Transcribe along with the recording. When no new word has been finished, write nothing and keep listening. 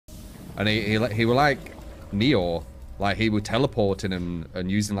And he were like Neo. Like, he was teleporting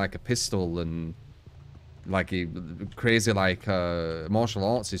and using, like, a pistol and... Like, he... Crazy, like, martial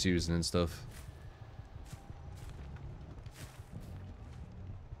arts he's using and stuff.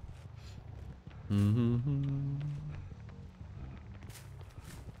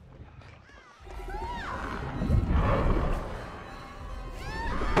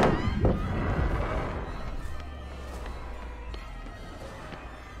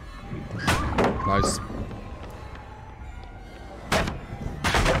 Nice.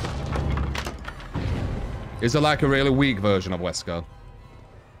 Is it like a really weak version of Wesker?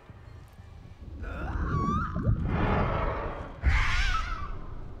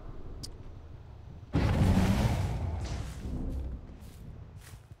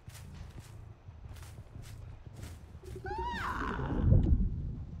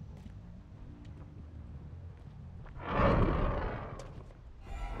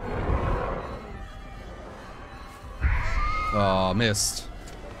 Oh, missed.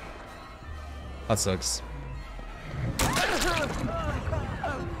 That sucks.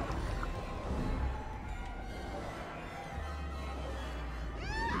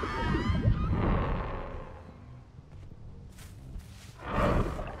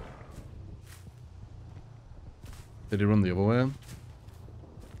 Did he run the other way?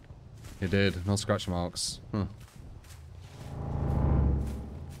 He did. No scratch marks. Huh.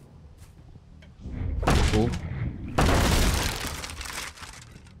 Cool.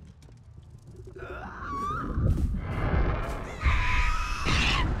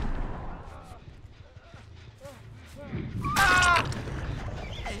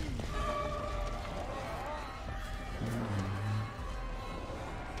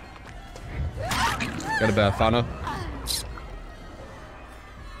 Get a bear fanner.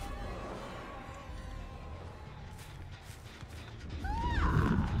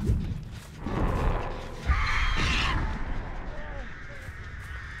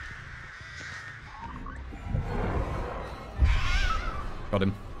 Got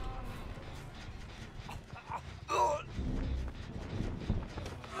him.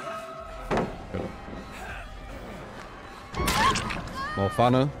 Good. More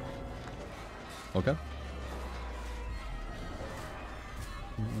fanner. Okay.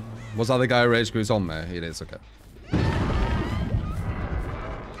 Was that the guy who rage cruise on there? It is, okay.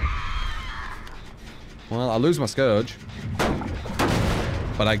 Well, I lose my Scourge.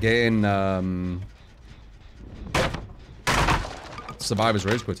 But I gain, Survivor's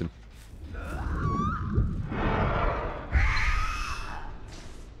Rage Quitting.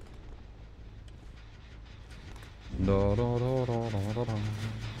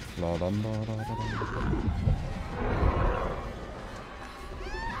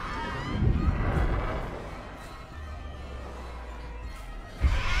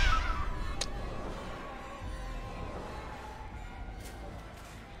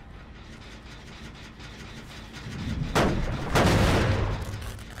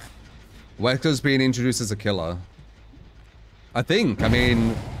 Wesker's being introduced as a killer. I think. I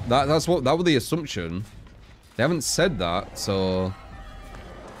mean, that was the assumption. They haven't said that, so...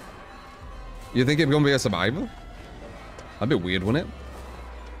 You think it's gonna be a survivor? That'd be weird, wouldn't it?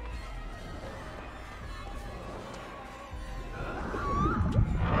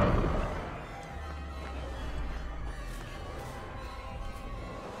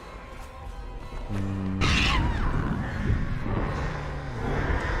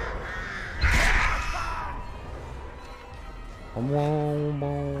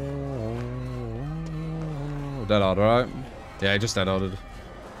 Dead hard, right? Yeah, he just dead harded.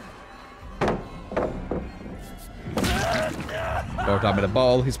 Got him with a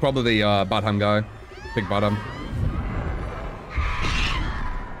ball. He's probably the bad hand guy. Big bad hand.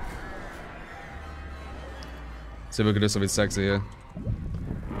 See if we can do something sexy here.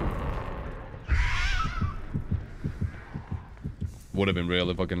 Would have been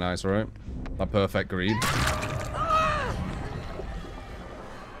really fucking nice, right? That perfect greed.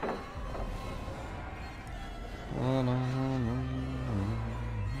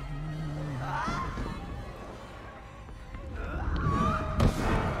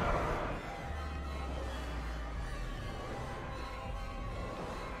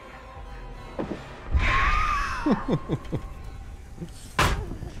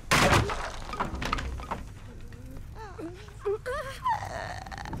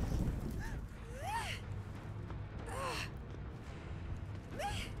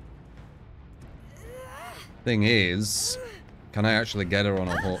 Thing is, can I actually get her on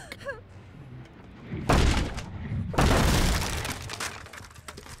a hook?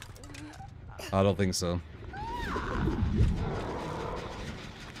 I don't think so.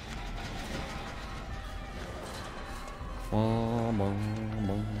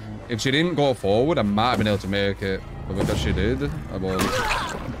 If she didn't go forward, I might have been able to make it. But because she did, I won't.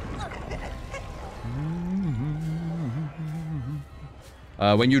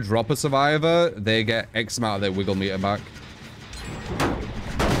 When you drop a survivor, they get X amount of their wiggle meter back.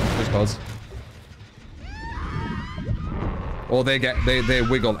 Just cause. Or they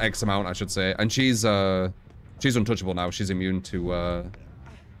wiggle X amount, I should say. And she's untouchable now. She's immune to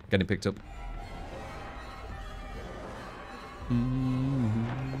getting picked up.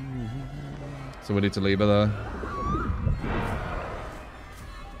 So we need to leave her there.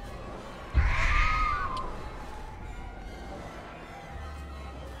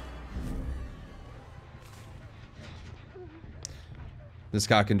 This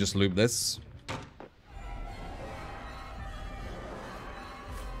guy can just loop this.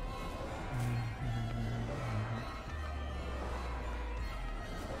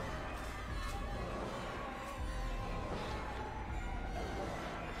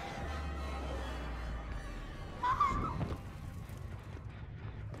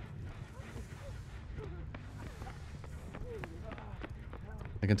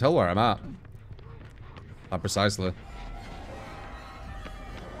 I can tell where I'm at. Not precisely.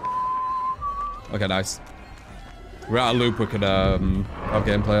 Okay, nice. We're at a loop, we could have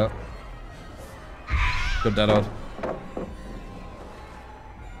gameplay out. Good dead odd.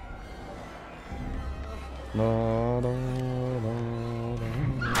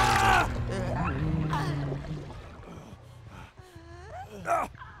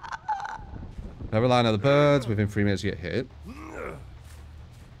 Every line of the birds within 3 minutes you get hit.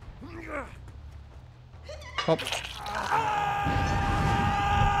 Hop.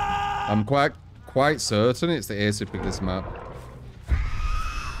 I'm quite certain it's the ace who picked this map.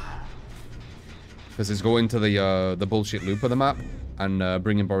 Because it's going to the bullshit loop of the map and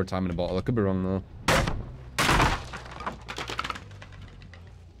bringing borrowed time in a bottle. I could be wrong though.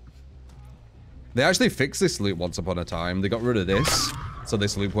 They actually fixed this loop once upon a time. They got rid of this, so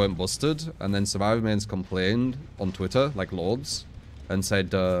this loop weren't busted. And then Survivor Mains complained on Twitter, like loads, and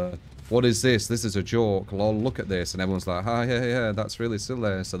said, what is this? This is a joke. Lol, look at this. And everyone's like, ah, yeah, that's really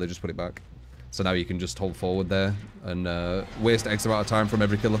silly. So they just put it back. So now you can just hold forward there and waste X amount of time from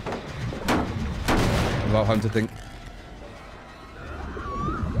every killer. Without having to think.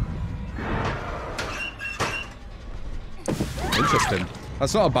 Interesting.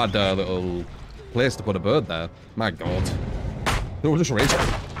 That's not a bad little place to put a bird there. My god. They were just raging.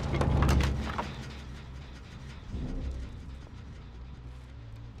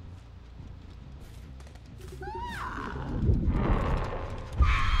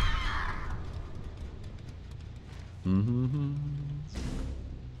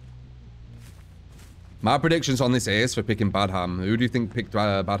 My predictions on this ace for picking Badham. Who do you think picked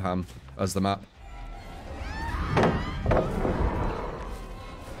Badham as the map?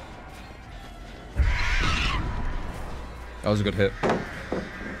 That was a good hit.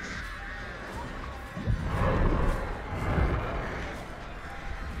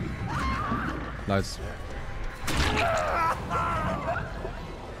 Nice.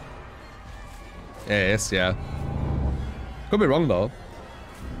 Ace, yeah. Could be wrong though.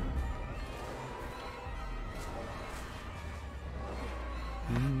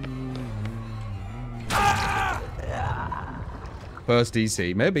 First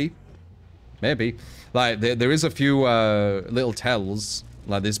DC, maybe. Maybe. Like, there is a few little tells.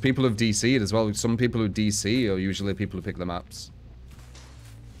 Like, there's people who've DC'd as well. Some people who DC are usually people who pick the maps.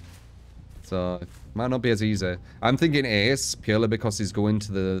 So, it might not be as easy. I'm thinking Ace, purely because he's going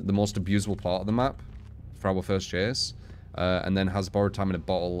to the most abusable part of the map for our first chase. And then has borrowed time in a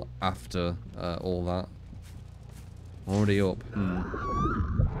bottle after all that. Already up.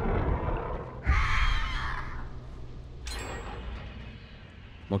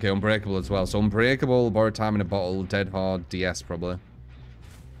 Okay, Unbreakable as well. So Unbreakable, borrowed time in a bottle, dead hard, DS probably.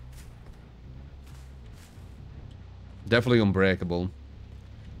 Definitely Unbreakable.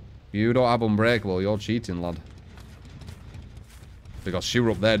 You don't have Unbreakable, you're cheating, lad. Because she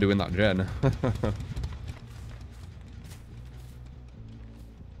were up there doing that gen.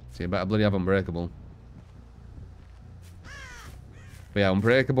 So you better bloody have Unbreakable. But yeah,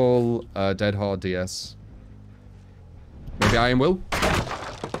 Unbreakable, dead hard, DS. Maybe Iron Will?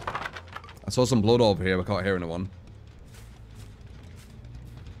 I saw some blood over here, I can't hear anyone.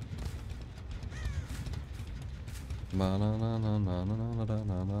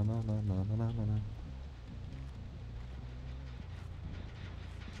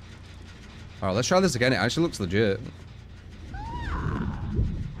 Alright, let's try this again. It actually looks legit.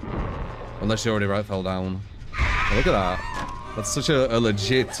 Unless you already right fell down. Oh, look at that. That's such a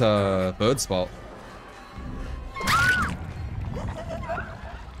legit bird spot.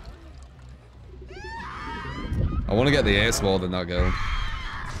 I want to get the ace more than that girl.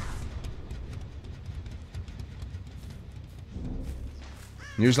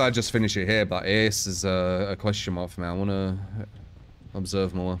 Usually I just finish it here, but ace is a question mark for me. I want to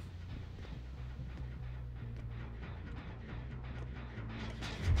observe more.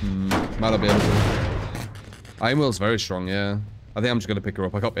 Might not be able to. Iron Will's very strong, yeah. I think I'm just going to pick her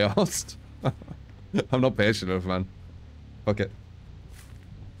up. I got be asked. I'm not patient enough, man. Fuck it.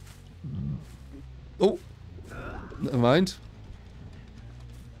 Oh! Never mind.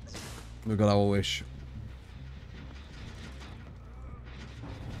 We got our wish.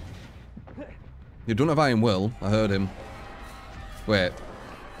 You don't have Iron Will. I heard him. Wait.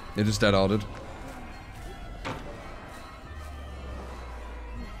 You're just dead-hearted.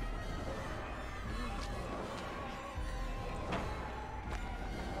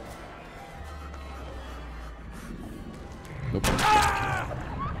 Nope.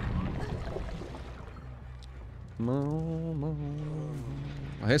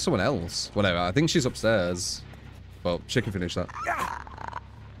 I hear someone else. Whatever. I think she's upstairs. Well, she can finish that.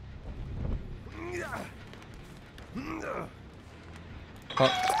 Oh.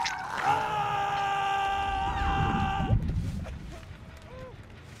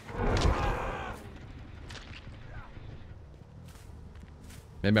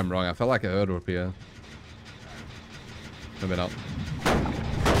 Maybe I'm wrong. I felt like I heard her up here. Maybe not.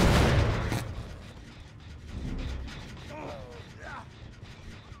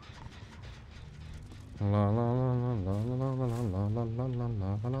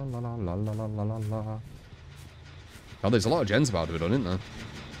 Oh, there's a lot of gens about to be done, isn't there?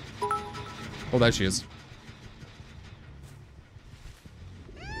 Oh, there she is.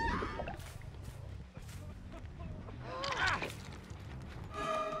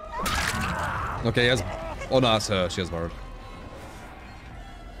 Okay, yes. Oh, no, that's her. She has borrowed.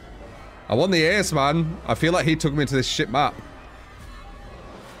 I won the ace, man. I feel like he took me to this shit map.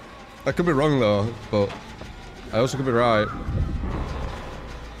 I could be wrong, though, but I also could be right.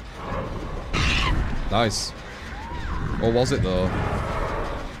 Nice. Or was it, though?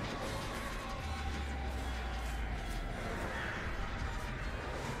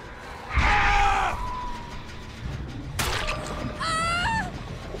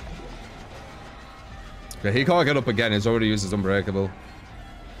 Yeah, he can't get up again. He's already used his unbreakable.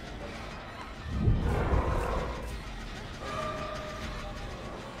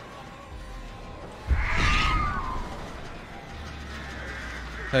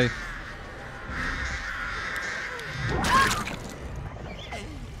 Hey.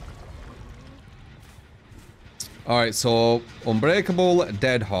 Alright, so unbreakable,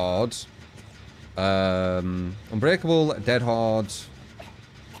 dead hard. Unbreakable, dead hard.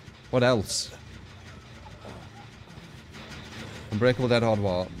 What else? Unbreakable, dead hard,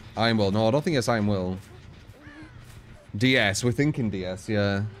 what? Iron Will. No, I don't think it's Iron Will. DS. We're thinking DS,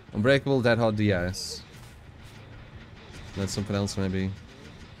 yeah. Unbreakable, dead hard, DS. That's something else, maybe.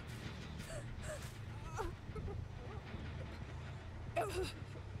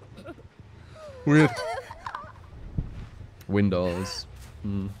 Weird. Windows.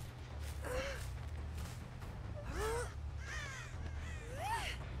 Hmm.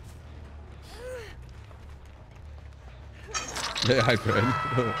 Yeah, hi, friend.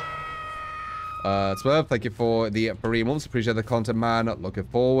 Swerve, thank you for the 3 months. Appreciate the content, man. Looking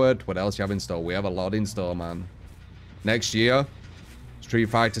forward. What else you have in store? We have a lot in store, man. Next year, Street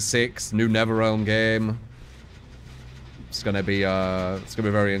Fighter 6, new NetherRealm game. It's gonna be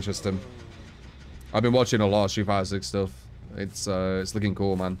very interesting. I've been watching a lot of Street Fighter 6 stuff. It's looking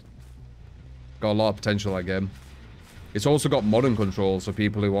cool, man. Got a lot of potential, that game. It's also got modern controls for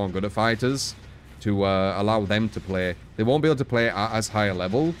people who aren't good at fighters to allow them to play. They won't be able to play at as high a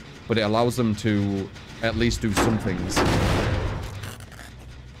level, but it allows them to at least do some things.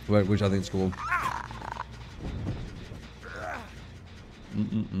 Which I think is cool.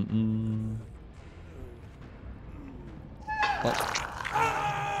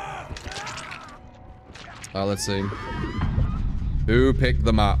 Let's see. Who picked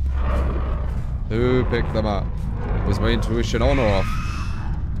the map? Who picked the map? Was my intuition on or off?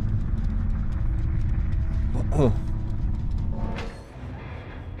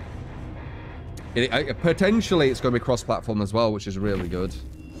 Potentially it's going to be cross-platform as well, which is really good.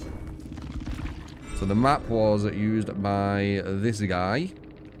 So the map was used by this guy.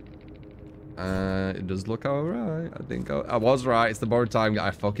 It does look alright. I think I was right. It's the borrowed time guy.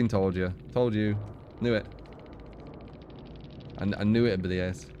 I fucking told you. Told you. Knew it. I knew it'd be the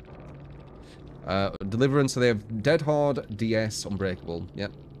S. Deliverance, so they have Dead Hard, DS, Unbreakable.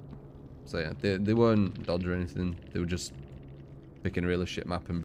 Yep. So yeah, they weren't dodge or anything. They were just picking a really shit map and